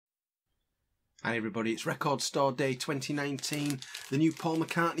Hi everybody, it's Record Store Day 2019. The new Paul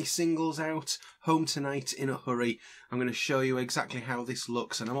McCartney single's out, Home Tonight in a Hurry. I'm going to show you exactly how this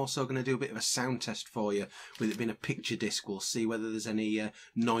looks, and I'm also going to do a bit of a sound test for you. With it being a picture disc, we'll see whether there's any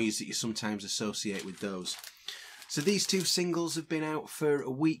noise that you sometimes associate with those. So these two singles have been out for a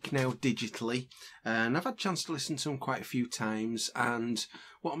week now digitally, and I've had a chance to listen to them quite a few times. And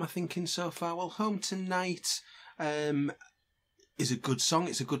what am I thinking so far? Well, Home Tonight is a good song.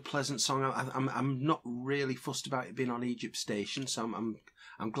 It's a good, pleasant song. I'm not really fussed about it being on Egypt Station, so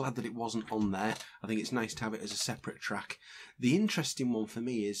I'm glad that it wasn't on there. I think it's nice to have it as a separate track. The interesting one for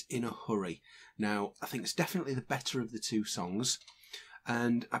me is In a Hurry. Now, I think it's definitely the better of the two songs,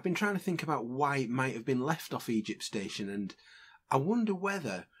 and I've been trying to think about why it might have been left off Egypt Station, and I wonder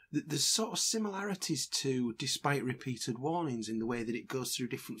whether there's sort of similarities to Despite Repeated Warnings in the way that it goes through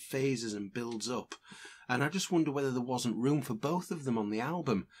different phases and builds up. And I just wonder whether there wasn't room for both of them on the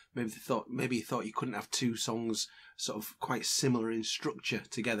album. Maybe you thought you couldn't have two songs sort of quite similar in structure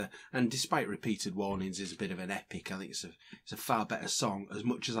together. And Despite Repeated Warnings is a bit of an epic. I think it's a far better song, as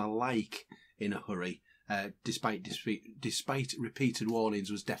much as I like In a Hurry. Despite Repeated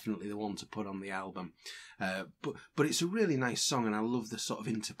Warnings was definitely the one to put on the album. But it's a really nice song, and I love the sort of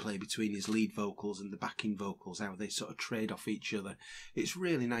interplay between his lead vocals and the backing vocals, how they sort of trade off each other. It's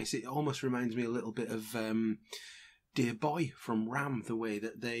really nice. It almost reminds me a little bit of Dear Boy from Ram, the way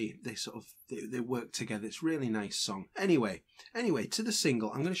that they work together. It's a really nice song. Anyway, to the single.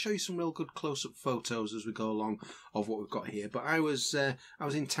 I'm going to show you some real good close-up photos as we go along of what we've got here. But I was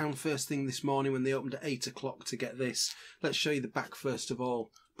in town first thing this morning when they opened at 8 o'clock to get this. Let's show you the back first of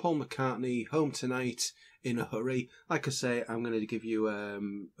all. Paul McCartney, Home Tonight in a Hurry. Like I say, I'm going to give you a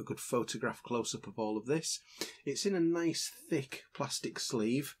good photograph close-up of all of this. It's in a nice thick plastic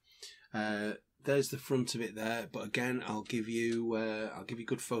sleeve. There's the front of it there, but again, I'll give you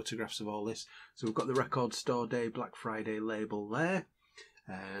good photographs of all this. So we've got the Record Store Day Black Friday label there,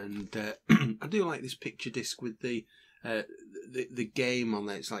 and I do like this picture disc with the game on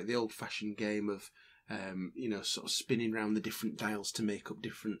there. It's like the old-fashioned game of sort of spinning around the different dials to make up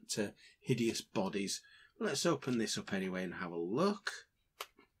different hideous bodies. Let's open this up anyway and have a look.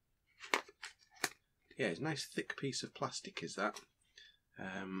 Yeah, it's a nice thick piece of plastic, is that?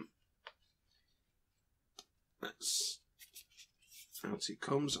 That's out it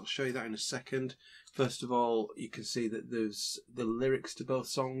comes. I'll show you that in a second. First of all, you can see that there's the lyrics to both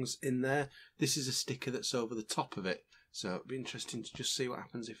songs in there. This is a sticker that's over the top of it, so it'd be interesting to just see what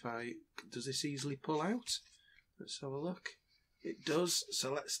happens if does this easily pull out? Let's have a look. It does,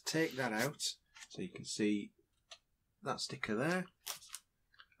 so let's take that out so you can see that sticker there.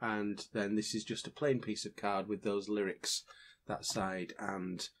 And then this is just a plain piece of card with those lyrics that side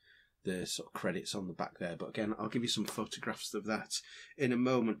and the sort of credits on the back there. But again, I'll give you some photographs of that in a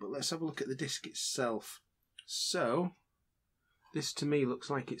moment. But let's have a look at the disc itself. So this to me looks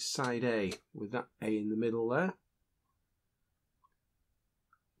like it's side A with that A in the middle there.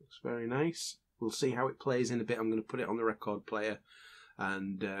 Looks very nice. We'll see how it plays in a bit. I'm going to put it on the record player,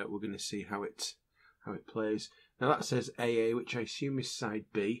 and we're going to see how it plays. Now that says AA, which I assume is side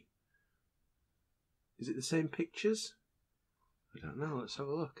B. Is it the same pictures? I don't know. Let's have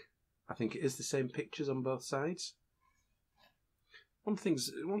a look. I think it is the same pictures on both sides. One thing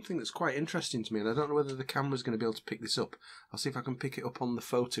that's quite interesting to me, and I don't know whether the camera's going to be able to pick this up. I'll see if I can pick it up on the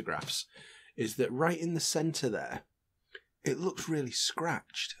photographs. Is that right in the centre there? It looks really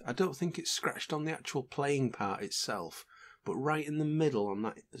scratched. I don't think it's scratched on the actual playing part itself, but right in the middle on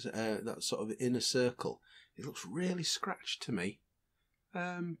that sort of inner circle, it looks really scratched to me.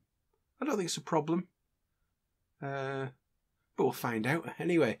 I don't think it's a problem. But we'll find out.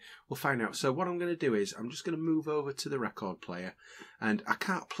 Anyway, we'll find out. So what I'm going to do is I'm just going to move over to the record player, and I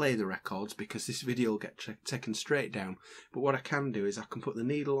can't play the records because this video will get taken straight down. But what I can do is I can put the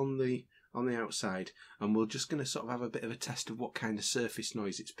needle on the outside, and we're just going to sort of have a bit of a test of what kind of surface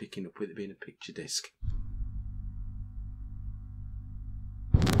noise it's picking up with it being a picture disc.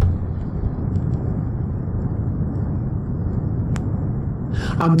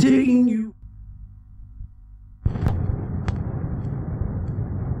 I'm digging you.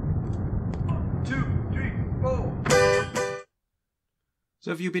 So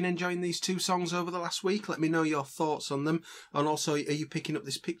have you been enjoying these two songs over the last week? Let me know your thoughts on them. And also, are you picking up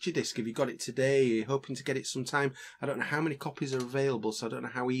this picture disc? Have you got it today? Are you hoping to get it sometime? I don't know how many copies are available, so I don't know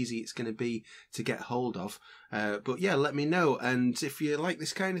how easy it's going to be to get hold of. But yeah, let me know. And if you like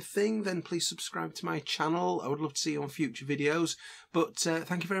this kind of thing, then please subscribe to my channel. I would love to see you on future videos. But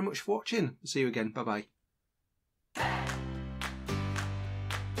thank you very much for watching. See you again. Bye-bye.